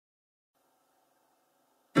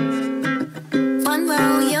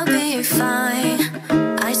be fine.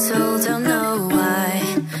 I still don't know why,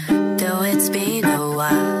 though it's been a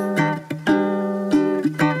while.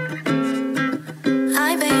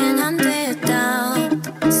 I've been hunted down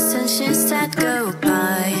since she said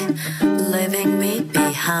goodbye, leaving me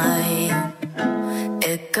behind.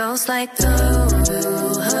 It goes like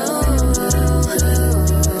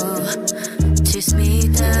chase me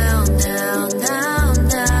down, down, down,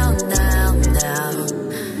 down, down, down.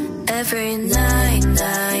 Every night,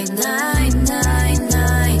 night, night, night,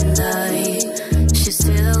 night, night. She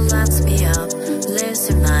still locks me up, lives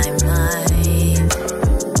in my mind.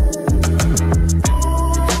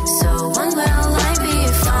 So when will I be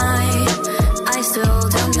fine? I still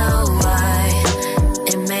don't know why.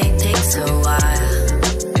 It may take a while.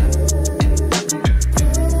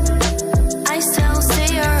 I still see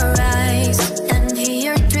your eyes and hear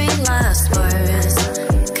your three last words,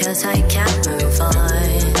 'cause I can't move on.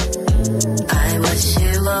 I wish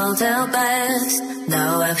you all the best. No,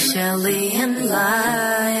 actually in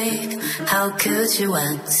life, how could you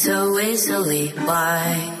end so easily? Why?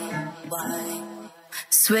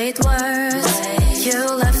 Sweet words, you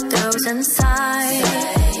left those inside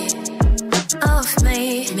of me,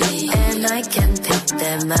 and I can't pick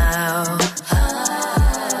them out.